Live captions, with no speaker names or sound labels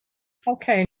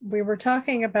Okay, we were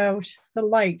talking about the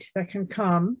light that can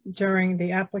come during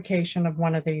the application of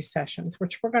one of these sessions,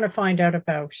 which we're going to find out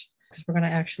about because we're going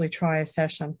to actually try a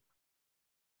session.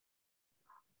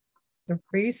 The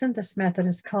reason this method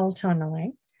is called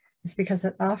tunneling is because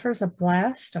it offers a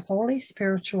blast of holy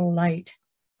spiritual light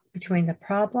between the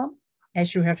problem,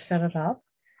 as you have set it up,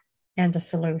 and the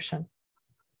solution.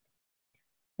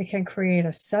 It can create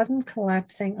a sudden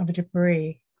collapsing of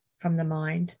debris from the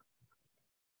mind,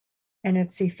 and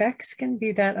its effects can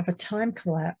be that of a time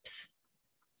collapse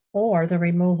or the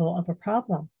removal of a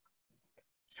problem.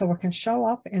 So it can show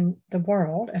up in the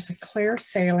world as a clear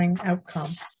sailing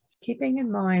outcome, keeping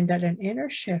in mind that an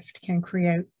inner shift can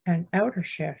create an outer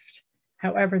shift.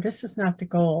 However, this is not the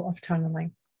goal of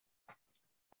tunneling.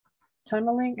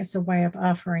 Tunneling is a way of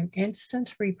offering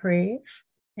instant reprieve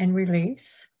and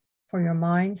release for your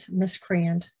mind's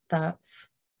miscreant thoughts.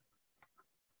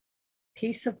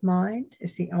 Peace of mind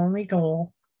is the only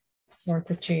goal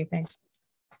worth achieving.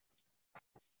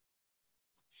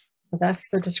 So that's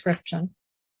the description.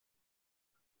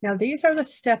 Now, these are the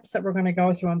steps that we're going to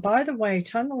go through. And by the way,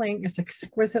 tunneling is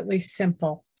exquisitely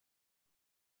simple.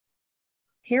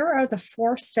 Here are the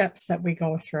 4 steps that we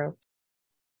go through.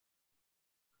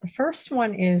 The first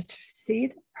one is to see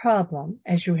the problem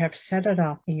as you have set it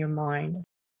up in your mind.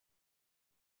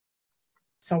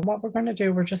 So what we're going to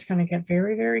do, we're just going to get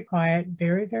very, very quiet,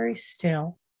 very, very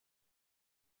still.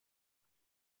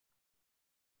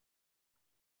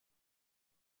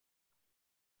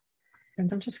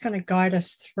 And I'm just going to guide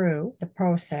us through the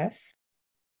process.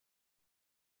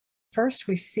 First,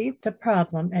 we see the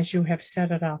problem as you have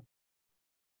set it up.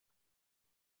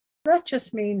 That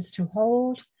just means to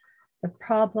hold the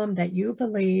problem that you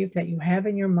believe that you have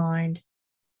in your mind.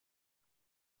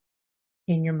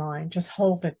 Just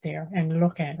hold it there and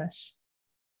look at it.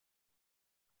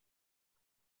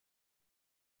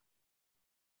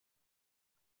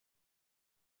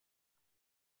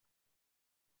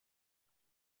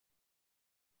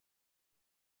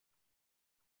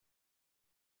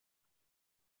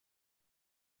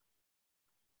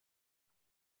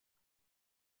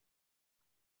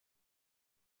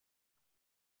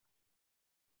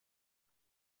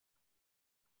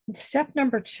 Step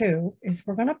number 2 is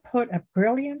we're going to put a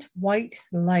brilliant white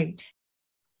light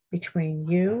between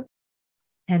you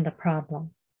and the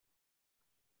problem.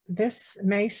 This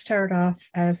may start off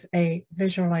as a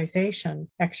visualization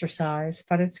exercise,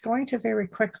 but it's going to very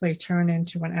quickly turn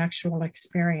into an actual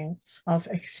experience of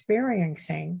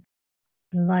experiencing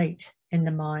light in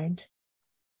the mind.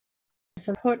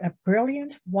 So put a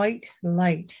brilliant white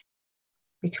light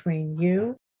between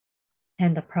you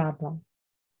and the problem.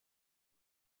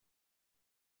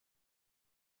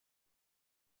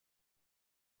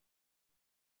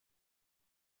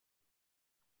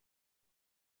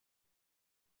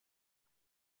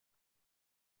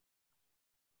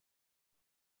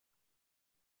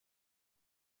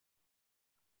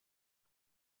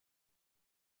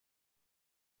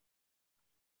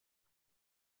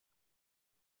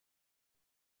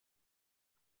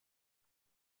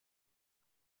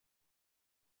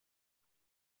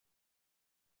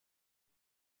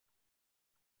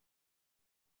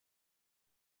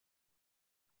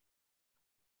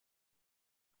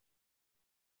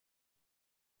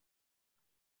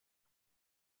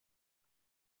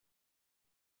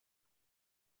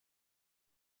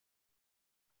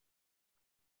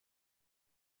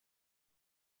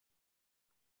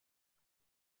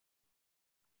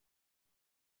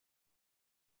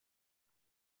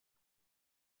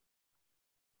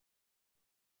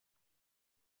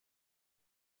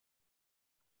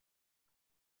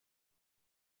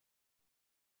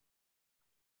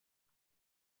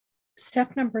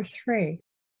 Step number 3.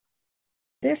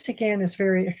 This again is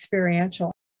very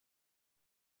experiential.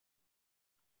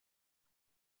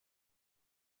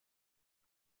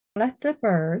 Let the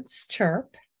birds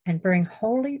chirp and bring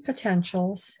holy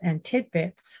potentials and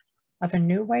tidbits of a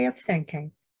new way of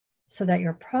thinking so that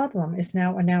your problem is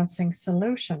now announcing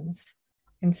solutions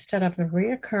instead of the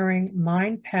reoccurring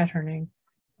mind patterning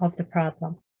of the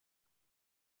problem.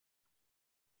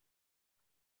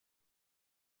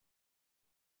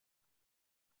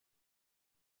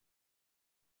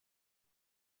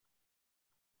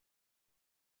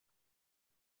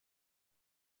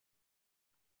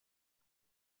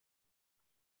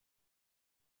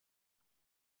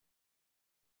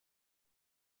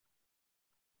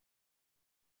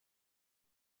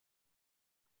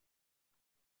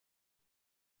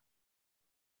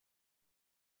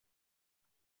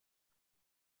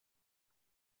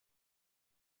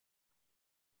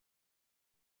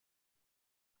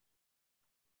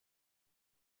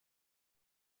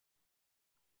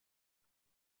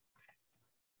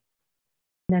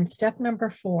 And then step number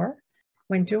 4,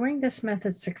 when doing this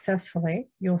method successfully,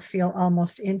 you'll feel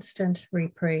almost instant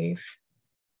reprieve.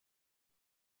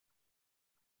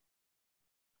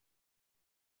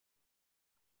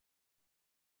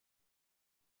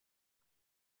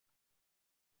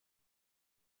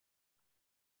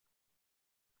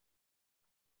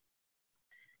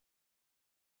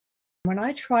 When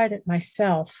I tried it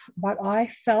myself, what I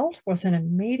felt was an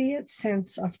immediate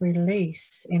sense of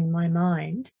release in my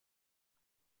mind.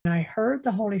 And I heard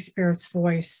the Holy Spirit's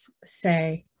voice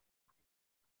say,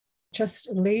 just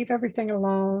leave everything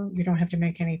alone. You don't have to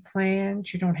make any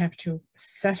plans. You don't have to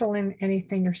settle in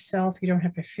anything yourself. You don't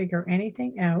have to figure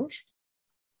anything out.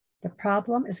 The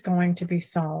problem is going to be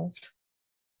solved.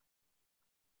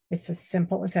 It's as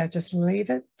simple as that. Just leave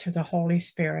it to the Holy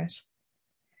Spirit.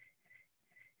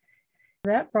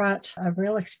 That brought a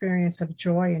real experience of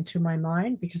joy into my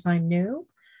mind because I knew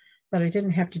that I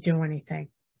didn't have to do anything.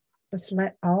 Just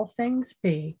let all things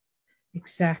be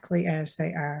exactly as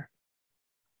they are.